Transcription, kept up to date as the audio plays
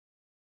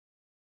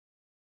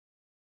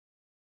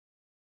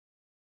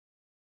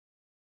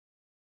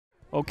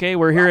Okay,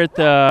 we're here at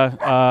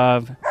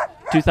the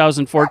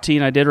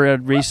 2014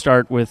 Iditarod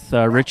restart with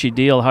Richie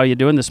Diehl. How are you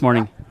doing this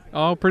morning?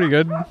 Oh, pretty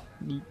good. A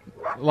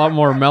lot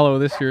more mellow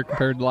this year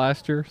compared to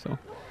last year. So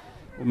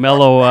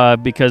Mellow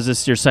because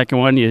this is your second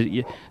one.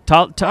 You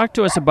talk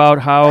to us about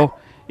how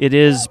it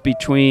is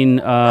between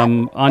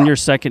on your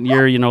second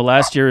year. You know,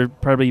 last year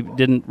probably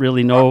didn't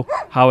really know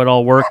how it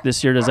all worked.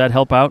 This year, does that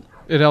help out?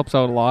 it helps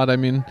out a lot. I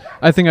mean,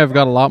 I think I've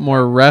got a lot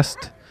more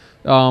rest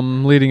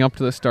leading up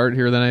to the start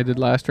here than I did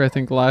last year. I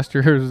think last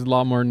year was a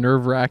lot more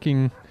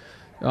nerve-wracking,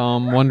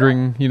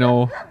 wondering,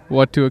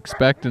 what to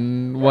expect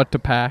and what to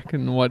pack,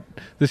 and what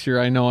this year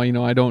I know,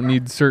 I don't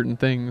need certain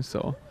things.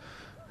 So,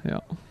 yeah.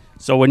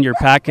 So when you're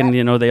packing,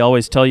 they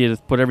always tell you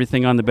to put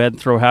everything on the bed,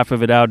 throw half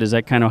of it out. Is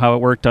that kind of how it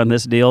worked on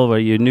this deal, where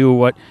you knew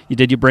what you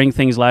did? You bring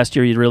things last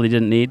year you really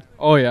didn't need?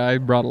 Oh yeah, I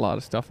brought a lot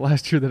of stuff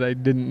last year that I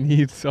didn't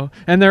need. So,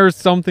 and there were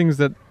some things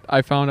that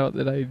I found out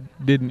that I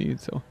did need.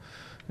 So,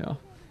 yeah.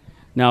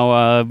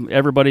 Now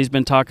everybody's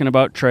been talking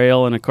about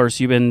trail, and of course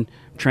you've been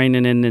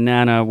training in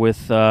Nenana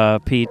with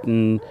Pete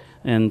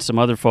and some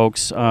other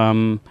folks.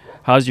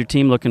 How's your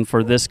team looking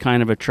for this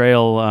kind of a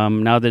trail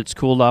now that it's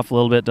cooled off a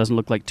little bit? Doesn't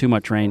look like too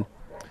much rain.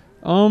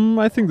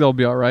 I think they'll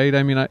be all right.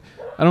 I mean, I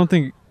don't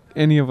think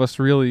any of us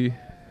really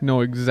know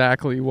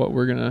exactly what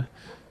we're gonna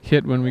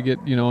hit when we get,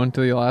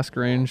 into the Alaska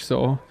range.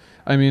 So,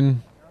 I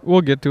mean,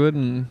 we'll get to it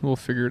and we'll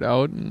figure it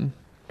out, and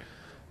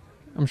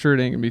I'm sure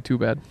it ain't gonna be too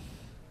bad.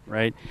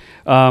 Right.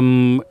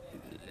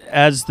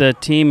 As the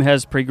team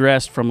has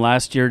progressed from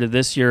last year to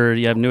this year,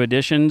 do you have new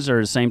additions or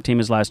the same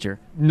team as last year?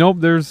 Nope.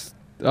 There's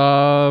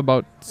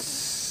about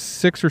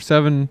 6 or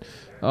 7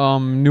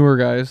 newer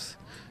guys,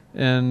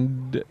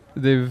 and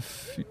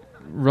they've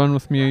run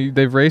with me.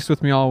 They've raced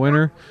with me all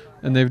winter,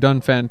 and they've done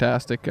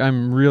fantastic.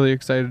 I'm really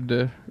excited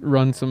to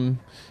run some,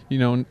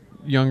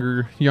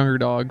 younger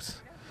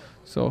dogs.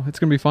 So it's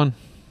gonna be fun.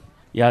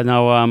 Yeah.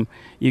 Now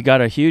you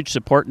got a huge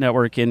support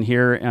network in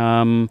here,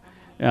 and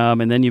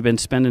then you've been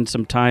spending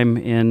some time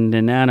in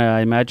Nenana.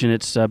 I imagine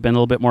it's been a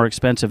little bit more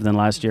expensive than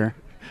last year.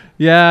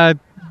 Yeah,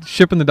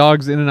 shipping the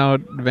dogs in and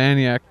out of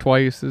Aniak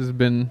twice has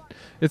been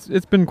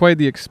it's been quite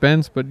the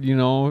expense. But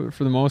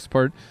for the most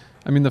part,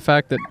 I mean, the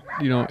fact that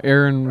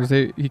Aaron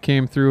he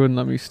came through and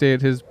let me stay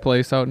at his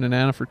place out in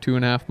Nenana for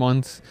 2.5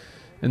 months,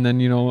 and then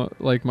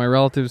like my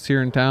relatives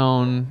here in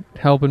town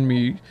helping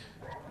me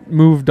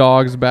move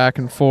dogs back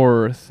and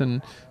forth,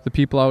 and the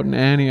people out in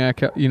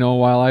Aniak,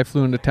 while I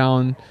flew into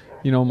town,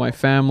 my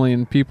family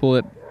and people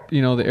at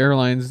the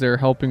airlines, they're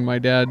helping my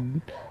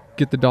dad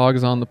get the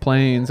dogs on the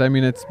planes. I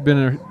mean, it's been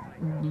a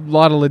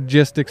lot of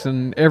logistics,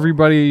 and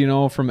everybody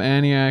from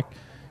Aniak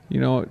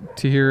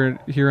to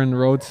here in the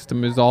road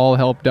system is all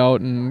helped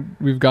out, and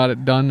we've got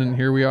it done, and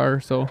here we are.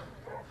 So,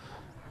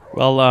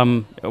 well,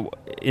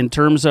 in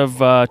terms of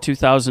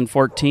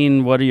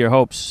 2014, what are your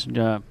hopes?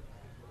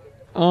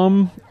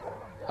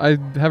 I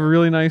have a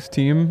really nice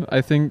team.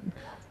 I think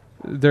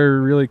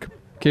they're really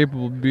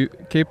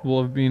capable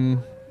of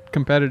being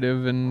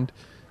competitive, and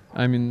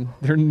I mean,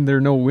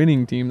 they're no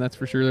winning team, that's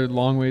for sure. There's a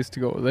long ways to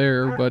go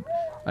there, but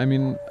I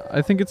mean,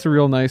 I think it's a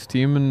real nice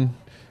team, and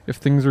if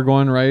things are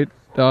going right,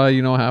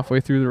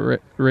 halfway through the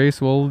race,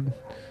 we'll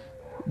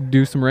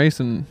do some race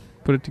and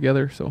put it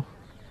together. So,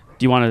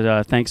 do you want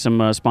to thank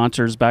some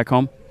sponsors back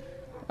home?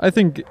 I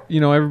think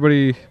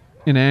everybody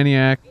in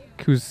Aniak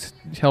who's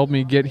helped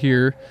me get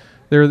here.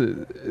 They're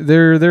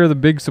the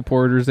big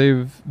supporters.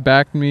 They've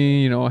backed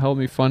me, helped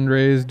me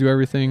fundraise, do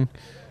everything.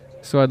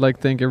 So I'd like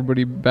to thank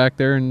everybody back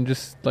there and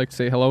just like to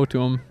say hello to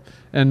them.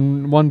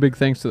 And one big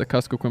thanks to the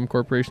Kuskokwim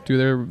Corporation too.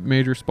 They're a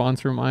major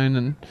sponsor of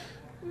mine,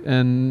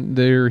 and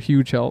they're a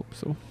huge help.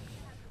 So.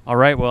 All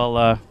right.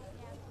 Well,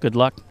 good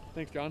luck.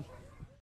 Thanks, John.